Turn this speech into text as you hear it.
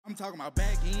I'm talking about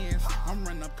back ends. I'm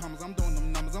running up commas, I'm doing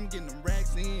them numbers, I'm getting them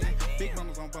racks in. Big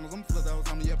bundles on bundles, I'm full of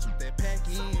those on me, up, keep that pack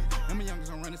in. And my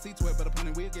youngest, I'm running C12, but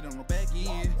opponent, we'll get on the back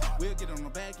end. We'll get on the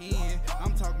back end.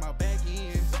 I'm talking about back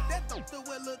end. That don't feel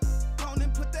well, look, on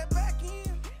and put that back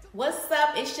in. What's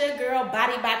up? It's your girl,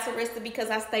 Body by Teresa, because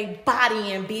I stay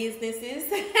bodying businesses.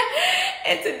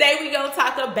 And today we gonna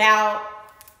talk about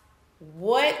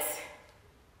what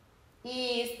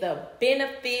is the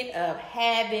benefit of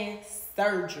having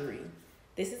surgery.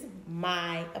 This is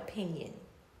my opinion.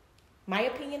 My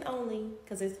opinion only,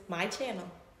 because it's my channel.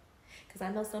 Because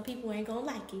I know some people ain't gonna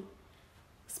like it,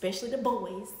 especially the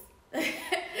boys.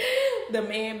 The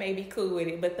man may be cool with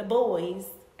it, but the boys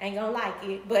ain't gonna like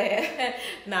it. But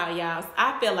nah, y'all,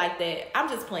 I feel like that. I'm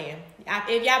just playing.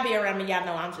 If y'all be around me, y'all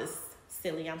know I'm just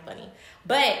silly. I'm funny.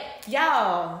 But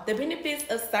y'all, the benefits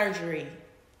of surgery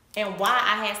and why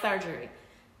I had surgery.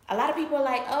 A lot of people are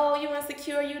like, oh, you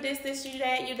insecure, you this, you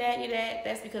that, you that, you that.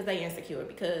 That's because they insecure.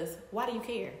 Because why do you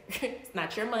care? It's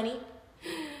not your money.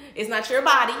 It's not your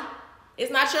body.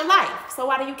 It's not your life. So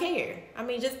why do you care? I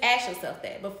mean, just ask yourself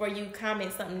that before you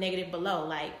comment something negative below.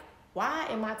 Like, why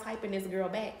am I typing this girl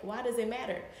back? Why does it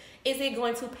matter? Is it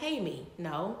going to pay me?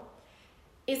 No.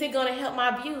 Is it going to help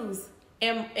my views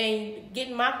and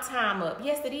getting my time up?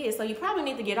 Yes, it is. So you probably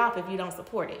need to get off if you don't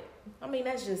support it. I mean,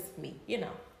 that's just me, you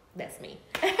know. That's me.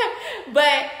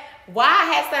 But why I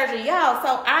had surgery, y'all?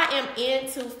 So I am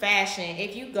into fashion.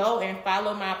 If you go and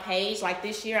follow my page, like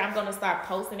this year, I'm going to start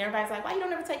posting. Everybody's like, why you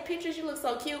don't ever take pictures? You look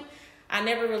so cute. I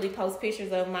never really post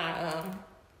pictures of my,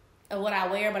 of what I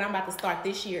wear, but I'm about to start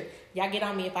this year. Y'all get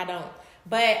on me if I don't.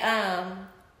 But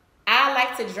I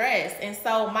like to dress. And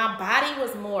so my body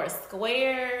was more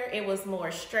square. It was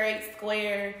more straight,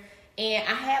 square. And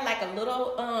I had like a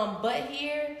little butt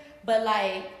here, but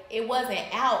like it wasn't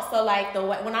out. So like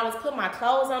when I was putting my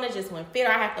clothes on, it just wouldn't fit.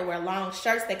 I have to wear long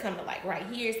shirts that come to like right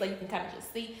here, so you can kind of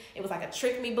just see. It was like a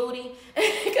trick me booty,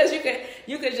 because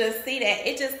you could just see that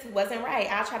it just wasn't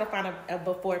right. I'll try to find a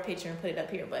before picture and put it up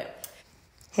here. But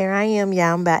here I am,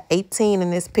 y'all. I'm about 18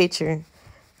 in this picture,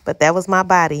 but that was my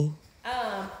body.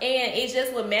 And it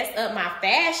just would mess up my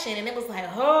fashion. And it was like,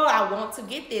 oh, I want to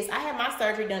get this. I had my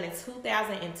surgery done in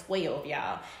 2012,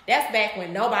 y'all. That's back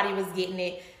when nobody was getting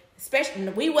it. Especially,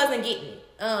 we wasn't getting it.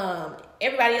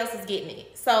 Everybody else was getting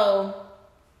it. So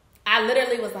I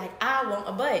literally was like, I want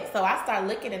a butt. So I started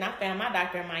looking, and I found my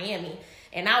doctor in Miami.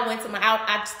 And I went to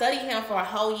I studied him for a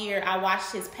whole year. I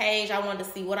watched his page. I wanted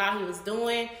to see what all he was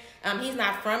doing. He's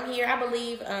not from here, I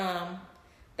believe.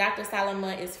 Dr.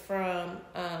 Salama is from,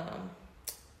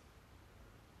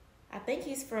 I think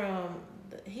he's from,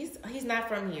 he's not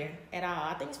from here at all.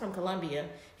 I think he's from Colombia.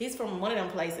 He's from one of them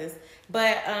places.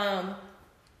 But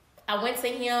I went to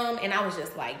him, and I was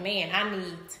just like, man, I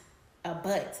need a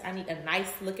butt. I need a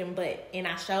nice looking butt. And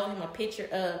I showed him a picture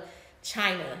of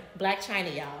China, Black China,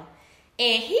 y'all.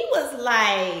 And he was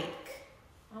like,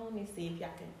 oh, let me see if y'all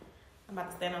can. I'm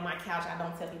about to stand on my couch. I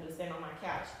don't tell people to stand on my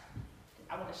couch.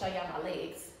 I want to show y'all my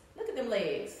legs. Look at them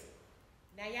legs.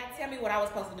 Now, y'all tell me what I was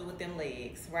supposed to do with them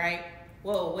legs, right?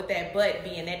 Whoa, with that butt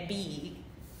being that big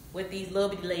with these little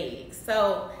bitty legs.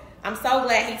 So, I'm so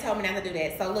glad he told me not to do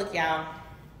that. So, look, y'all.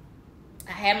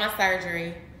 I had my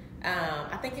surgery.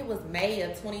 I think it was May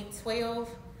of 2012.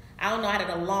 I don't know. I had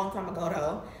it a long time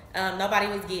ago, though. Nobody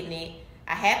was getting it.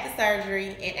 I had the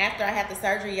surgery. And after I had the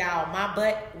surgery, y'all, my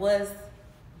butt was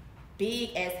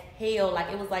big as hell.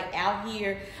 Like, it was like out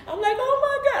here. I'm like,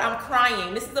 oh my God, I'm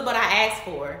crying. This is what I asked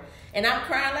for. And I'm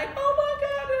crying like, oh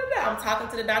my God. I'm talking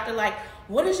to the doctor like,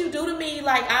 what did you do to me?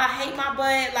 Like, I hate my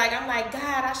butt. Like, I'm like,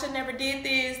 God, I should never did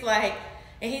this. Like,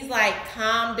 and he's like,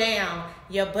 calm down.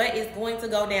 Your butt is going to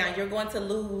go down. You're going to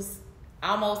lose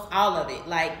almost all of it.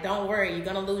 Like, don't worry, you're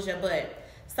going to lose your butt.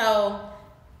 So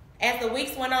as the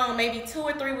weeks went on, maybe 2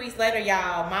 or 3 weeks later,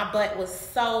 y'all, my butt was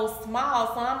so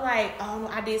small. So I'm like, oh,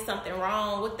 I did something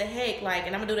wrong. What the heck? Like,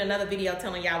 and I'm gonna do another video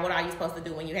telling y'all what are you supposed to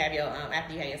do when you have your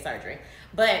after you have your surgery.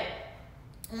 But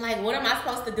I'm like, what am I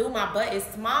supposed to do? My butt is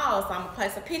small, so I'm gonna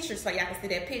place a picture so y'all can see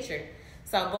that picture.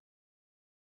 So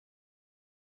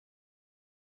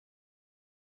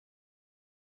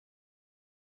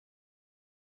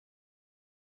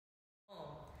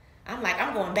I'm like,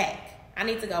 I'm going back. I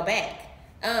need to go back.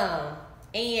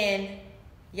 And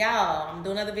y'all, I'm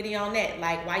doing another video on that,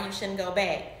 like why you shouldn't go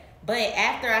back. But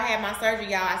after I had my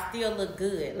surgery, y'all, I still look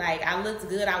good. Like, I looked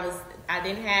good. I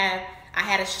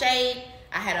had a shape,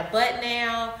 I had a butt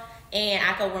now, and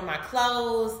I could wear my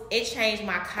clothes. It changed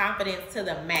my confidence to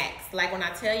the max. Like, when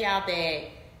I tell y'all that,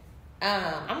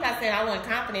 I'm not saying I wasn't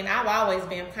confident. I've always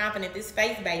been confident. This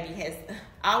face baby has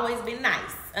always been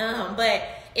nice. But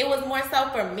it was more so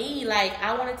for me. Like,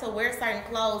 I wanted to wear certain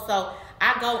clothes. So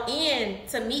I go in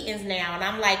to meetings now and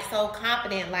I'm like so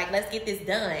confident, like, let's get this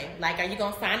done. Like, are you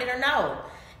gonna sign it or no?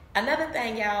 Another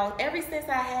thing, y'all, ever since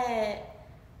I had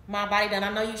my body done,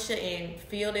 I know you shouldn't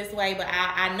feel this way, but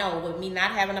I know with me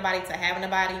not having a body to having a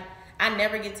body, I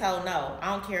never get told no.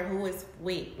 I don't care who it's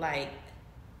with. Like,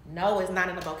 no is not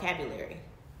in the vocabulary.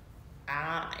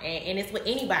 And it's with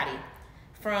anybody,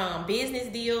 from business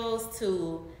deals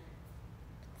to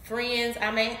friends.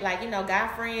 I mean, like, you know, guy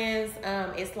friends.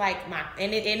 It's like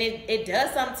it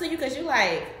does something to you because you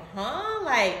like, huh?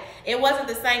 Like, it wasn't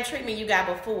the same treatment you got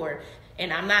before.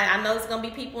 And I know it's gonna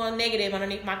be people on negative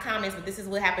underneath my comments, but this is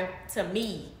what happened to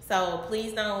me. So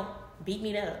please don't beat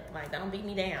me up. Like, don't beat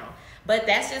me down. But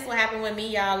that's just what happened with me,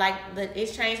 y'all. Like,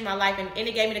 it's changed my life, and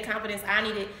it gave me the confidence I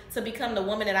needed to become the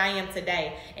woman that I am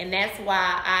today. And that's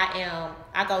why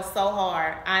I go so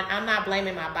hard. I'm not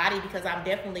blaming my body, because I'm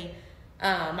definitely,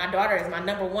 my daughter is my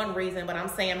 #1 reason, but I'm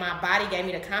saying my body gave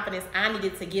me the confidence I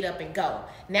needed to get up and go.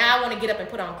 Now I want to get up and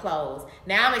put on clothes.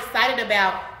 Now I'm excited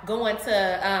about going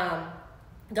to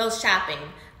go shopping.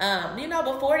 You know,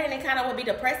 before then it kind of would be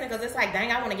depressing, because it's like,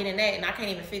 dang, I want to get in that and I can't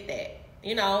even fit that,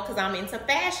 you know, because I'm into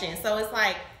fashion. So it's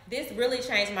like, this really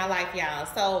changed my life, y'all.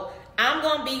 So I'm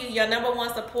going to be your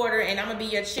 #1 supporter, and I'm going to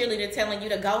be your cheerleader, telling you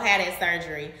to go have that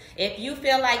surgery. If you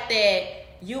feel like that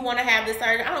you want to have the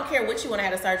surgery, I don't care what you want to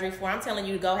have the surgery for, I'm telling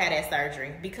you to go have that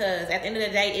surgery, because at the end of the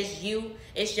day, it's you,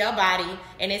 it's your body,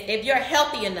 and if you're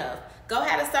healthy enough, go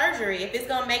have a surgery. If it's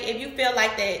gonna if you feel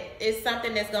like that it's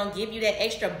something that's gonna give you that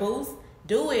extra boost,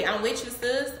 do it. I'm with you,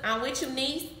 sis. I'm with you,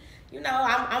 niece. You know,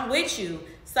 I'm with you.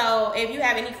 So if you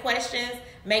have any questions,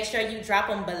 make sure you drop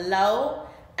them below.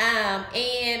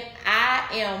 And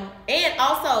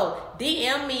also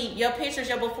DM me your pictures,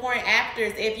 your before and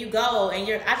afters, if you go and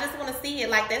I just want to see it.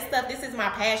 Like, that stuff, this is my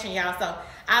passion, y'all. So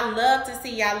I love to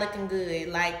see y'all looking good.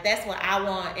 Like, that's what I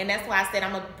want. And that's why I said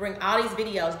I'm gonna bring all these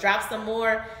videos. Drop some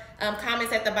more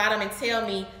comments at the bottom and tell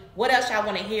me what else y'all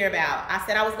want to hear about. I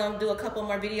said I was going to do a couple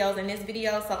more videos in this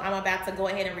video, so I'm about to go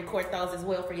ahead and record those as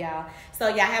well for y'all. So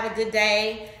y'all have a good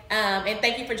day, and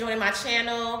thank you for joining my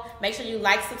channel. Make sure you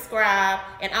like, subscribe,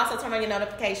 and also turn on your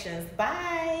notifications.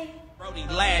 Bye. Brody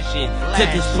lashing, took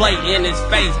his plate in his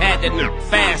face, had to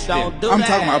fast. I'm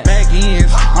talking about back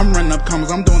ends. I'm running up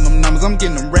commas, I'm doing them numbers, I'm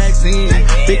getting them racks in.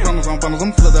 Big bundles on bundles,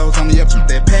 I'm full of those on me, up keep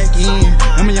that pack in.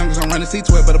 I'm a youngest, I'm running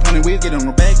C12, but upon it, we'll get on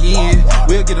the back end.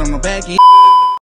 We'll get on the back end.